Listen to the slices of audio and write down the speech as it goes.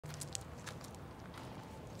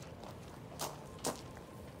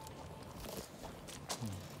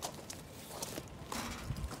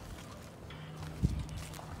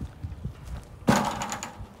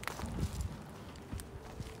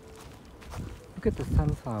Look at the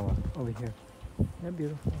sunflower over here. Isn't that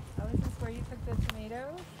beautiful? Oh, is this where you took the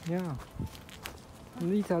tomatoes? Yeah.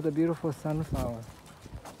 And these are the beautiful sunflowers.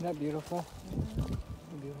 Isn't that beautiful?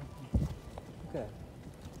 Beautiful. Look at it.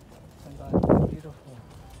 Sunflowers are beautiful.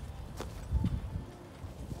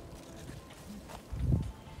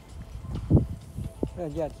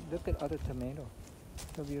 Yeah, look at other tomatoes.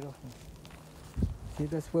 So beautiful. See,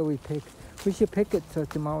 that's where we pick. We should pick it so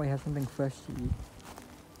tomorrow we have something fresh to eat.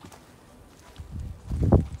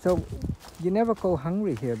 So you never go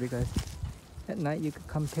hungry here because at night you could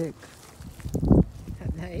come pick.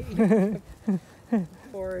 At night.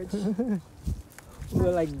 Forage. We're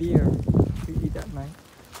like deer. We eat at night.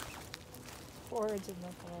 Forage in the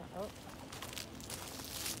fall. Oh.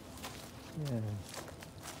 Yeah.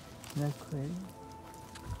 Isn't that great?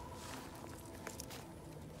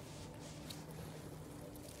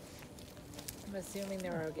 I'm assuming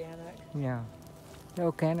they're organic. Yeah. They're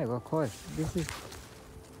organic, of course. This is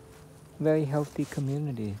very healthy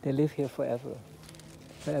community. They live here forever.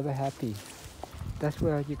 Forever happy. That's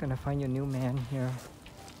where you're gonna find your new man here.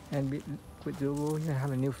 And with Zulu, you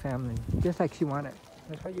have a new family. Just like she wanted.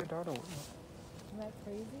 That's what your daughter wanted. Isn't that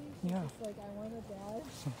crazy? Yeah. It's like, I want a dad.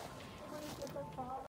 I want a different father.